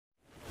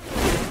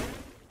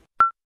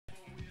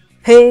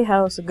Hey,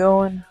 how's it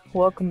going?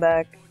 Welcome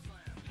back.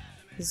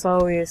 As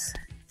always,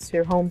 it's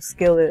your home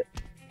skillet,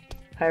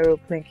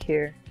 Pyroplink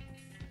here.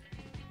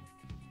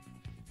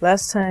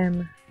 Last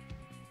time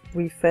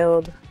we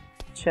failed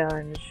the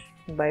challenge.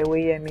 By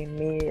we, I mean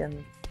me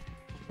and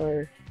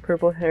our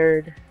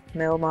purple-haired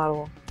male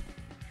model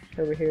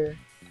over here.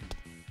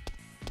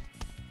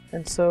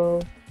 And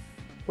so,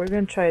 we're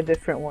gonna try a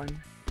different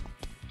one.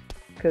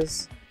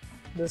 Because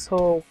this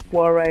whole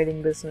wall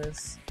riding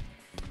business,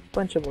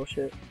 bunch of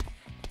bullshit.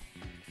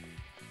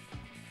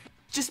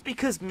 Just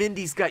because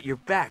Mindy's got your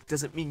back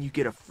doesn't mean you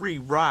get a free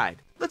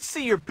ride. Let's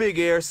see your big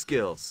air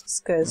skills. This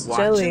guy's Watch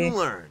jelly. and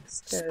learn.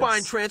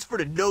 Spine transfer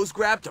to nose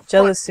grab to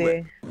Jealousy.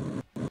 front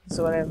flip. Is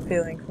what I'm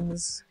feeling from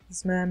this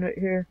man right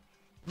here.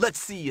 Let's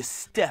see you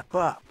step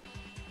up.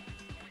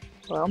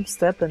 Well, I'm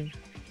stepping.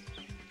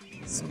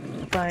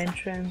 Spine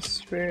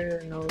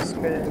transfer, nose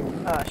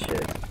grab. Ah,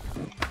 shit.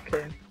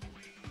 Okay.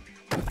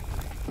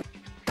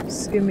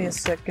 Just give me a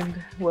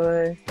second while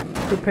I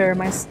prepare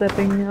my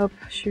stepping up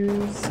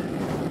shoes.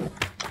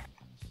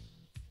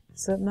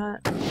 Is that not?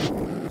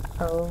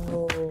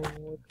 Oh,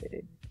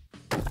 okay.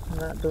 I'm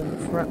not doing the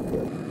front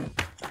flip.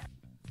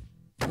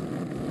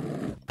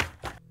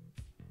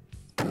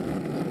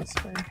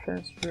 Spine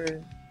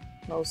transfer,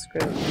 nose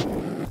grab.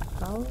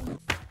 Oh.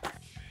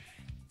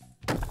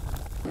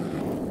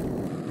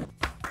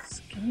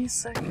 Just give me a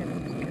second,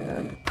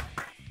 God.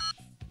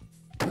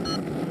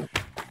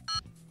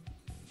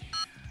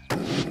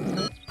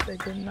 Nope, I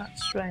did not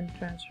shrine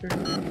transfer.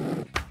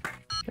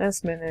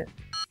 Last minute.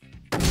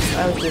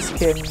 I was just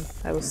kidding.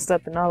 I was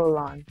stepping all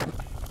along.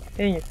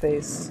 In your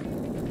face.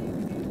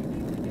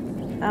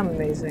 I'm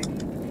amazing.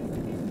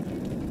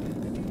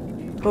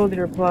 Hold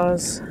your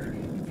applause.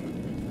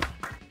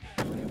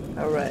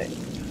 Alright.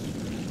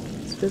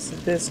 Let's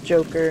visit this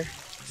Joker.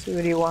 See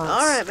what he wants.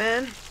 Alright,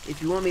 man.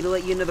 If you want me to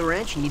let you into the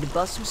ranch, you need to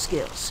bust some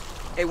skills.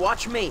 Hey,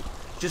 watch me.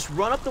 Just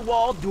run up the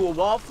wall, do a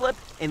wall flip,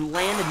 and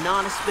land a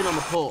non-spin on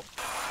the pole.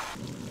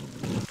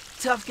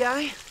 Tough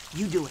guy,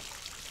 you do it.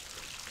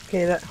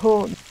 Okay, that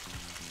whole...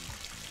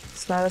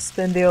 It's not a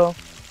spin deal.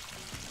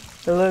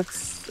 It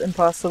looks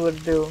impossible to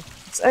do.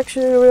 It's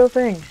actually a real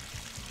thing.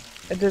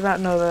 I did not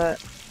know that.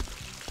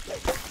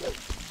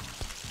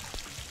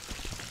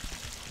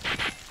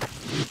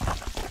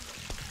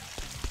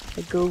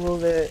 I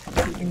googled it.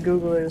 You can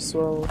Google it as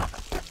well.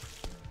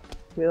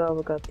 We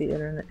all got the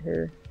internet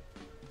here.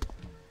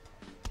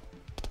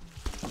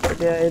 But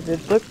yeah,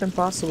 it looked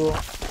impossible.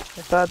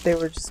 I thought they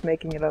were just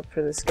making it up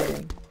for this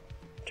game.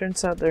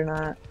 Turns out they're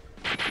not.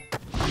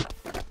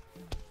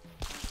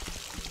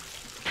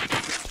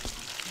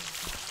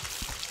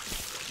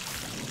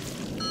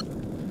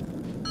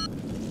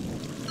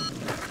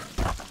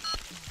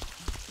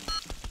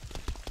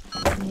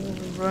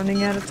 We're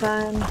running out of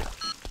time.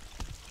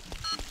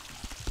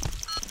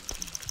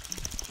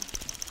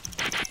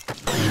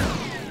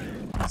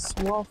 This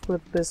wall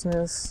flip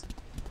business.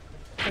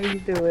 How do you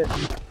do it?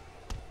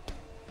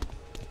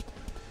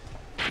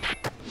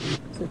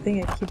 The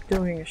thing I keep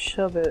doing is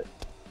shove it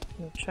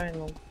and trying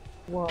to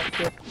wall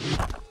flip.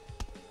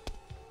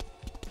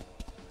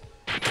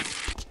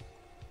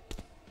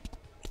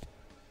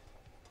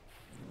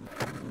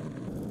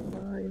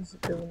 Why is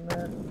it doing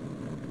that?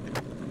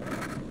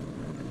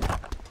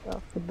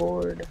 Off the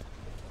board.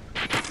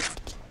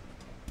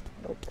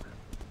 Nope.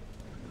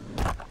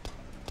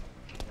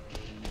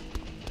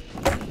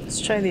 Let's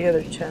try the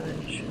other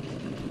challenge.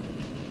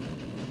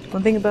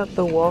 One thing about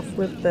the wall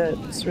flip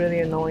that's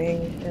really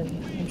annoying, and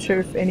I'm sure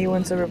if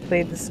anyone's ever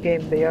played this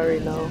game they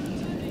already know,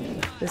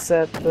 is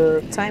that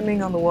the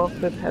timing on the wall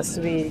flip has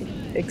to be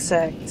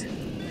exact,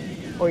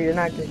 or you're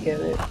not gonna get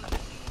it.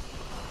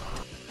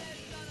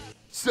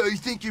 So you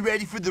think you're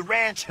ready for the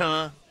ranch,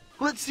 huh?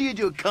 Let's see you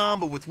do a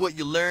combo with what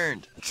you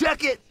learned.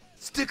 Check it!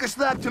 Sticker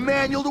slap to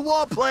manual to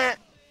wall plant!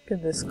 Look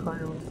at this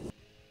clown.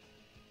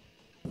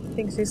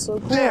 Thinks he's so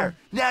cool. There!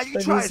 Now you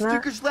but try a he's not.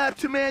 sticker slap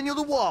to manual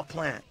to wall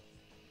plant.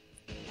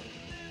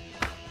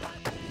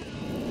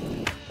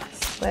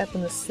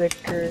 Slapping the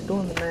sticker,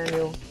 doing the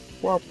manual,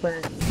 wall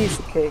plant, piece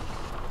of cake.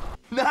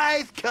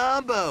 Nice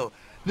combo!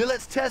 Now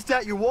let's test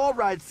out your wall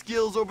ride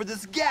skills over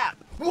this gap.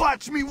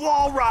 Watch me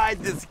wall ride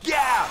this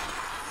gap!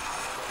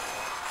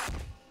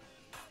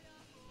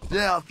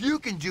 Now, if you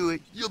can do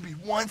it, you'll be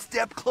one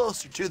step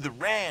closer to the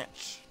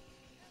ranch.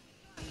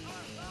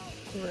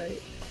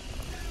 Right.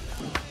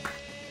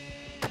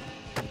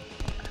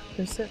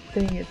 There's that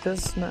thing, it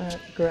does not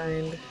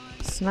grind.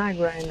 It's not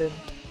grinded.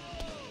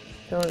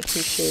 Don't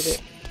appreciate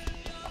it.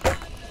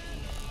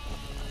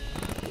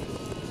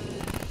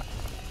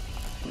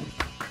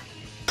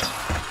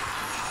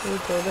 There we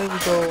go, there we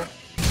go.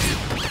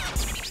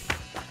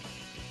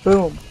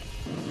 Boom.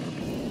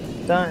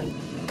 Done.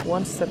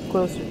 One step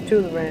closer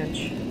to the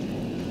ranch.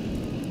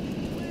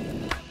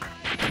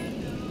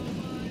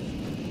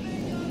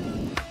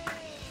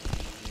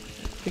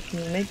 We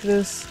can make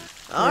this.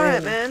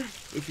 Alright, man.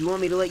 If you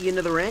want me to let you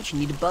into the ranch, you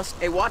need to bust...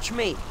 Hey, watch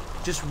me.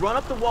 Just run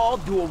up the wall,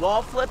 do a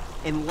wall flip,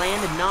 and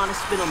land a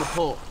non-spin on the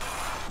pole.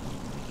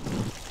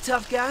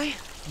 Tough guy,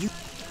 you...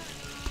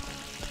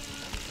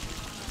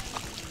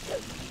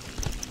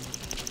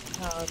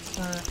 Oh, it's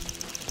not.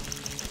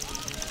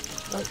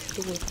 Let's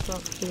do it,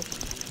 let's do it.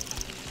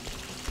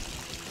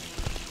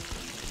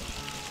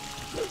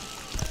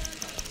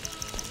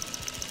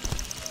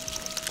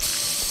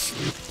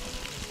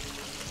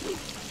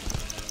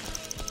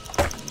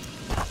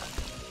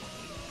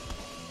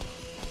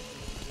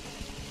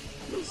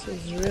 This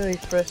is really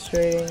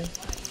frustrating.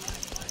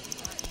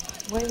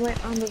 Why am I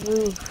on the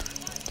roof?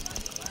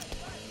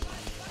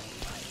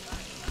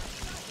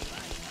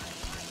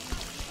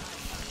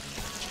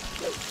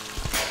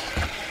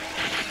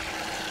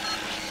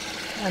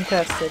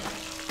 Fantastic.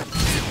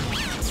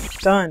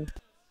 Done.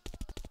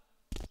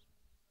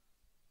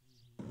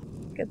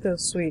 Get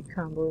those sweet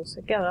combos.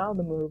 I got all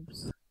the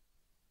moves.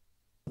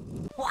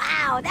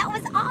 Wow, that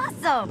was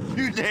awesome!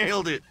 You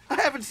nailed it!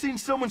 I haven't seen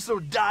someone so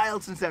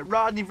dialed since that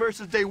Rodney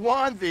versus Day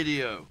One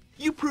video.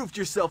 You proved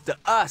yourself to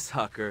us,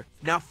 Hucker.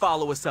 Now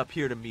follow us up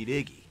here to meet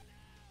Iggy.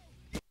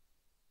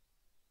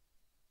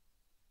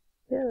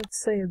 Yeah,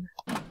 let's save.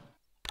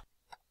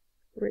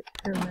 Right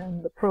here,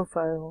 man, the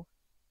profile.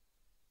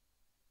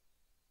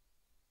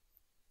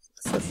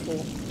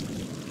 Successful.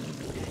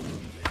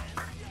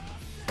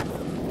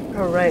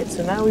 Alright,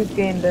 so now we've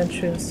gained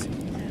entrance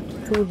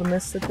to the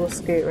mystical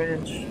skate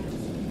ranch.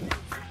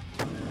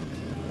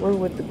 We're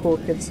with the cool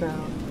kids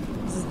now.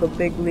 This is the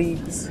big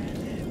leagues.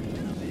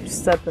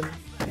 Stepping.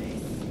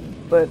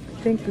 But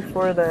I think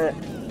before that,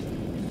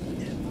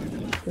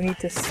 we need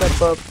to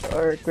step up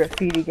our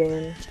graffiti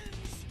game.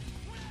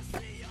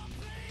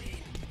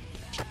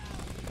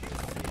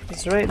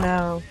 Because right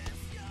now,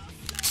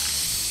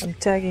 I'm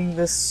tagging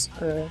this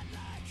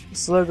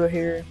logo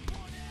here.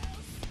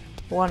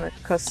 I want a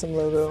custom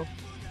logo.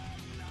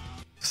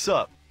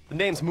 Sup? The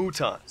name's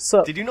Mutan.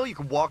 Sup? Did you know you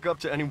can walk up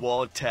to any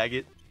wall and tag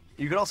it?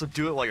 You can also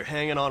do it while you're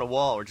hanging on a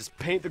wall or just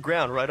paint the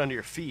ground right under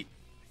your feet.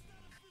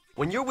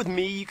 When you're with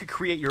me, you could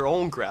create your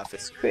own graphics.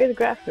 Let's create a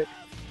graphic.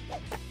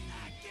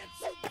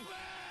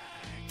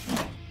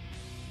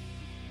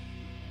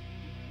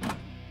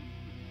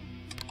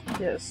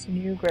 Yes,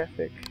 new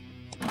graphic.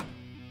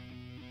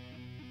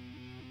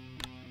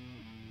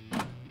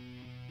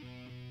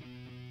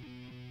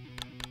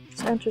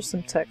 Let's enter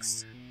some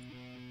text.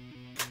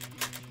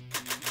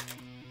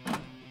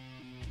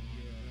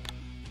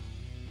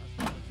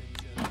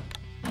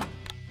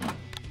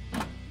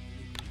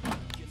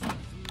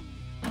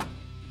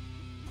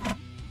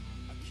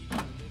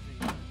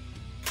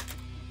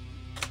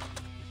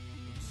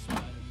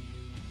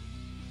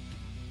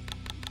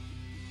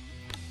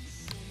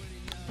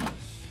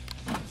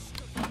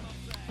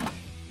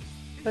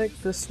 I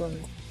like this one.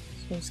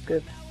 This one's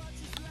good.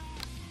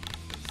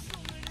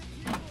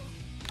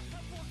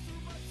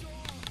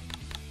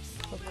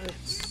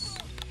 Let's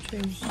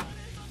change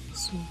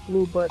some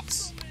blue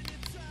butts.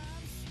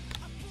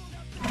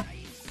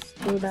 Let's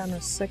go down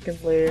a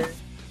second layer.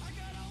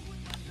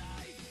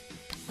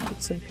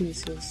 Put some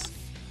pieces.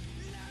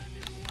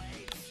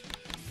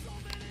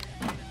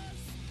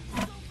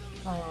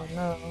 Oh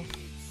no.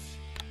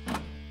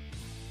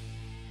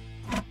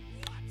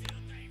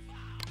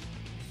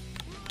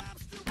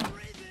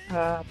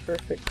 Ah,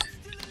 perfect.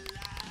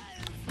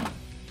 I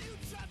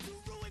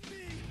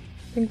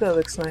think that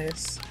looks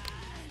nice.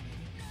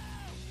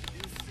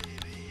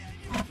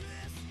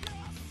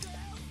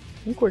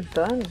 I think we're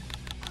done.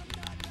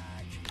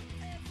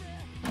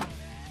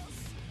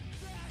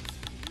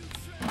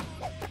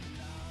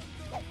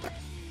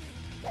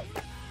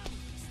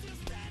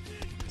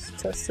 Let's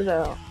test it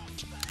out.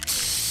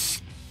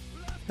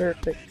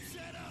 Perfect.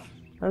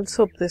 Let's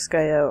help this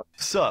guy out.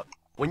 Sup?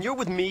 When you're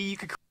with me, you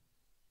could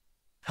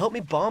help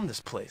me bomb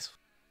this place.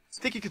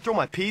 Think you could throw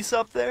my piece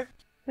up there?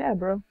 Yeah,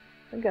 bro.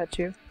 I got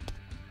you.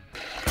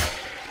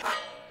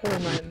 Never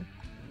mind.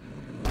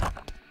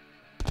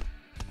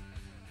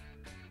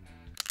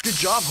 Good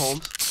job,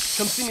 Holmes.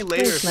 Come see me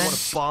later Thanks, if you man. want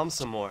to bomb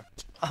some more.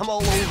 I'm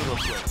all over the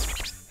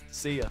place.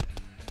 See ya.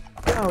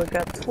 Oh, we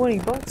got 20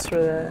 bucks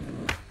for that.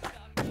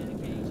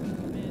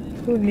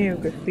 Who knew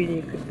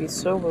graffiti could be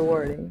so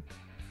rewarding?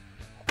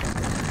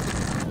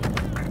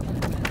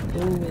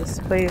 Ooh, this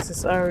place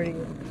is already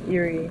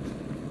eerie.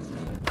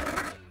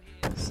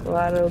 It's a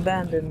lot of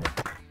abandoned.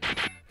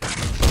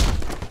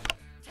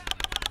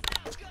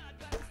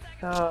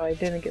 Oh, I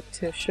didn't get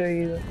to show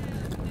you,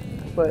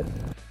 but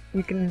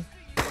you can,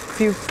 if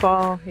you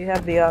fall, you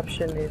have the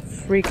option to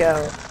freak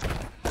out.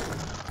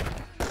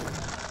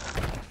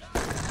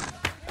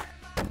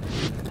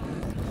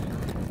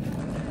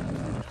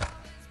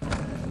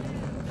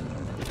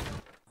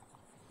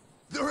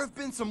 There have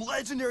been some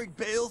legendary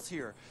bales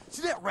here.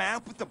 See that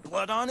ramp with the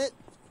blood on it?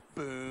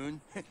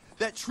 Boon.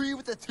 That tree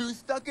with the tooth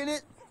stuck in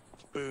it?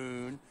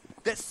 Boon.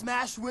 That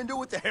smashed window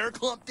with the hair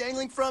clump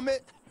dangling from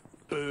it?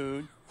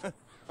 Boon.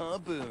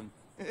 Boon.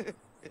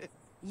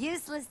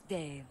 Useless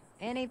Dave.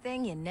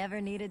 Anything you never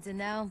needed to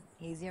know,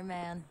 he's your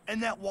man.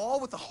 And that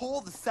wall with a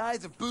hole the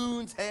size of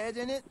Boone's head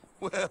in it?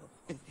 Well,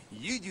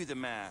 you do the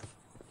math.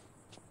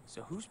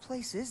 So whose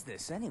place is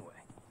this, anyway?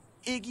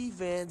 Iggy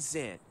Van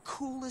Zant,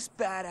 coolest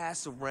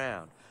badass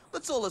around.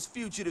 Let's all us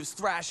fugitives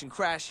thrash and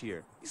crash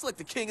here. He's like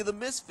the king of the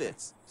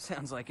misfits.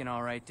 Sounds like an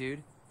alright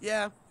dude.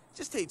 Yeah,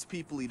 just hates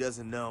people he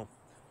doesn't know.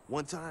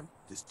 One time,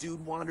 this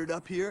dude wandered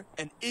up here,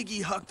 and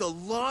Iggy hucked a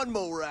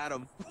lawnmower at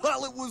him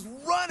while it was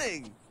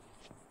running!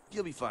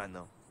 You'll be fine,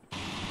 though.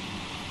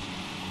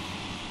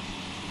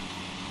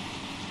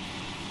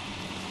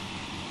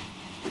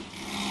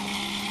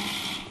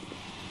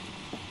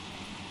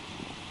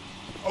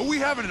 Are we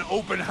having an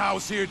open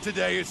house here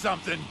today or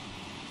something?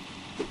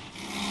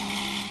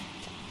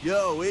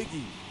 Yo,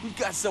 Iggy, we've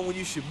got someone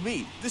you should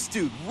meet. This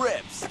dude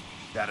rips.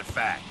 That a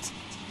fact.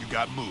 You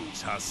got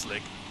moves, huh,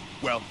 Slick?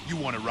 Well, you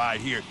want to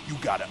ride here, you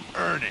gotta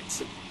earn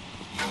it.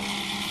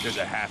 There's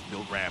a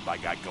half-built ramp I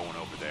got going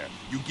over there.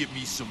 You give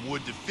me some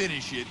wood to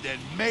finish it, then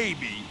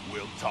maybe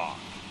we'll talk.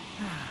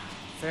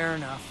 Fair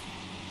enough.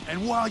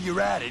 And while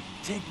you're at it,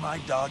 take my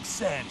dog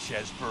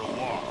Sanchez for a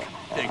walk.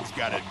 Thing's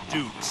gotta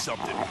do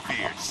something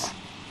fierce.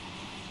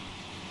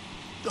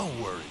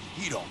 Don't worry,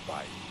 he don't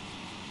bite.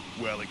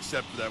 Well,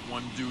 except for that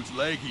one dude's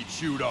leg he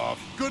chewed off.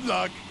 Good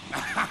luck!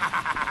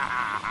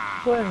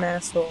 What an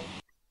asshole.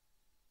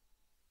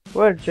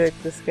 What a jerk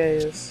this guy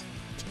is.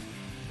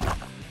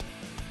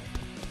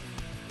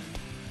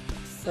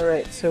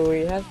 Alright, so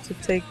we have to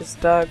take his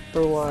dog for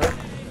a walk.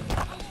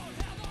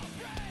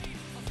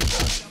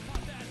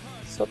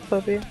 What's up,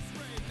 puppy?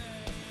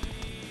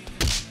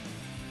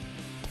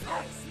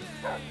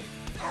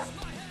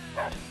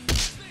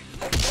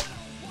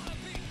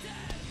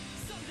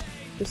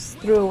 Just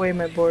threw away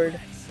my board.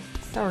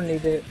 I don't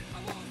need it.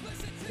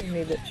 I don't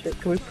need that shit.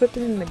 Can we put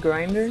it in the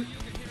grinder?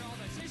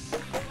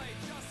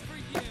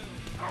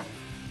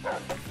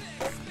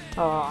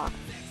 Aww.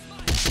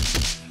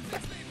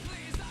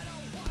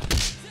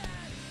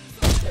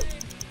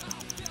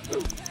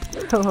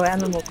 Oh,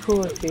 animal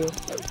cruelty.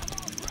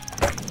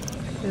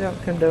 We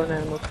don't condone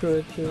animal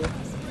cruelty.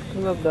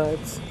 We love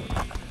dogs.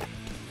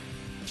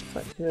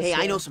 Hey,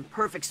 I know some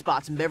perfect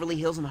spots in Beverly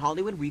Hills and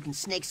Hollywood where you can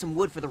snake some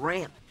wood for the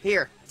ramp.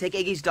 Here, take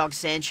Iggy's dog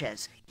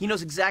Sanchez. He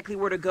knows exactly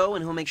where to go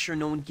and he'll make sure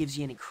no one gives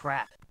you any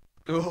crap.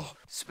 Oh,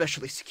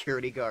 especially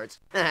security guards.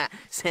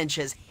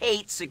 Sanchez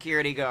hates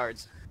security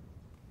guards.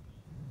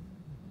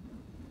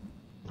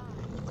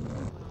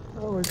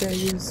 Oh, we're gonna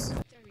use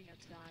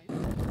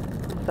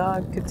the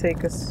dog to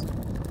take us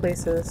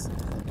places.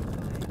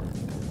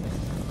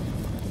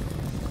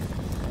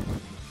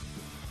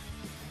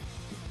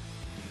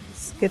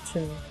 This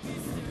kitchen.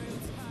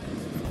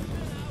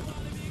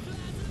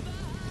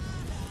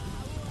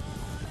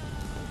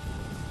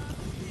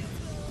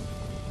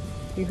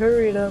 You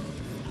hurry it up.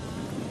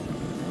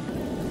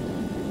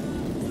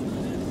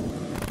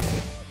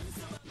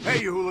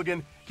 Hey, you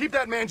hooligan! Keep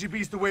that mangy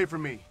beast away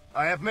from me.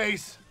 I have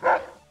mace.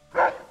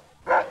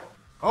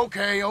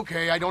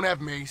 Okay, I don't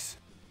have mace.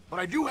 But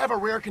I do have a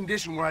rare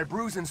condition where I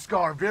bruise and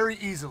scar very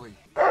easily.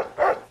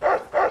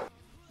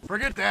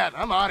 Forget that,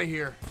 I'm out of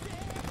here.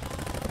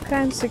 What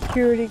kind of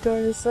security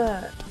guard is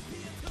that?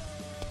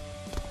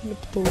 The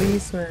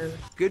policeman.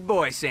 Good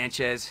boy,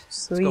 Sanchez.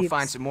 Sweet. Let's go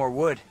find some more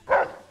wood.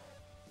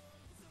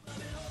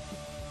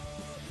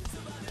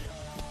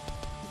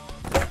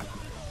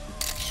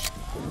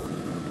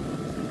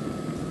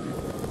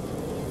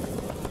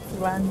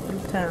 Riding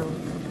through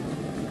town.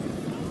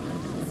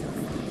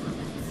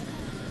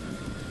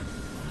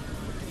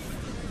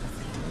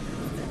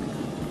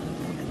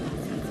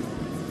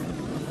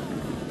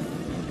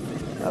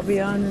 I'll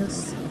be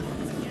honest,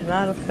 I'm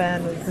not a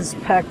fan of this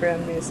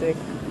background music.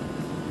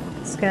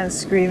 It's kind of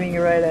screaming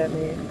right at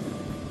me.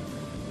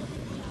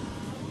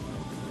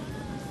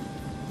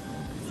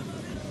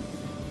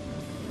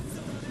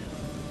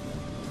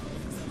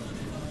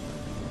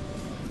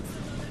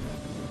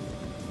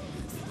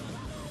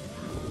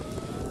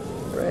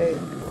 Right.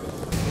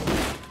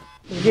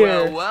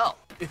 Here. Well,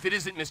 if it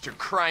isn't Mr.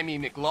 Crimey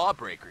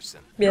McLawbreakerson.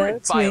 Yeah, You're in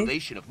it's me.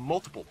 violation of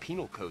multiple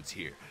penal codes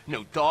here.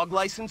 No dog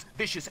license,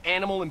 vicious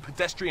animal and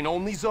pedestrian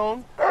only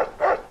zone.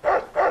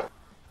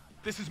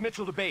 This is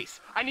Mitchell to base.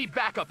 I need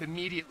backup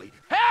immediately.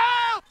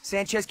 Help!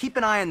 Sanchez, keep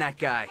an eye on that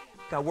guy.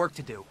 Got work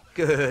to do.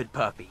 Good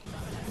puppy.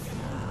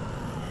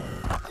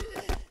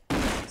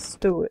 Let's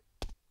do it.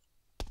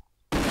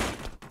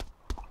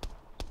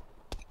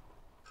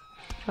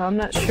 I'm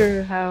not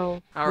sure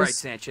how All right, this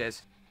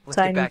Sanchez. Let's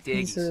tiny get back to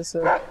Iggy's. pieces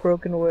of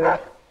broken wood are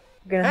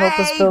gonna help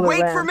us build a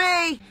wait ramp. for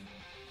me!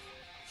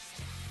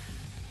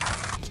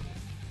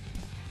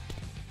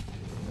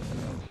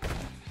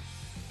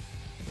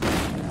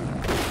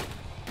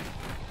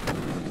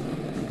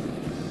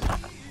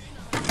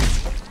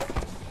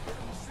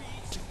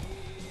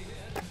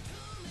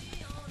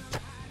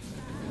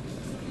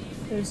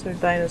 There's our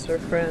dinosaur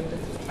friend.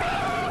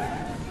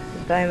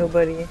 The Dino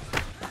Buddy.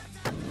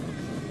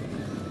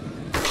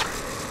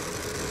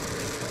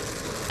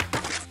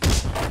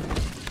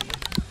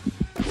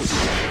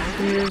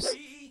 He's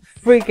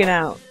freaking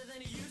out.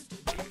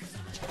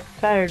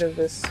 Tired of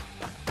this.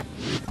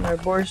 And our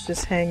board's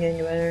just hanging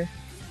there.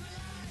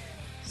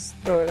 Just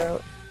throw it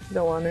out.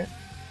 Don't want it.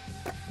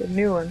 Get a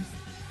new one.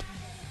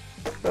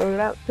 Throw it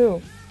out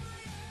too.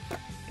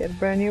 Get a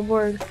brand new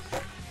board.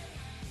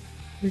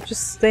 We're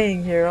just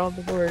staying here, all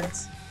the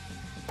boards.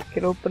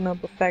 Could open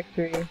up a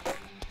factory.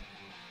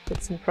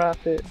 Get some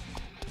profit.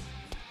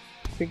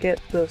 you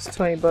get those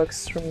 20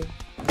 bucks from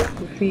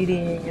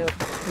graffitiing up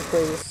the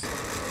place.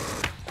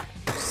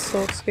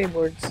 Sell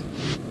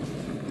skateboards.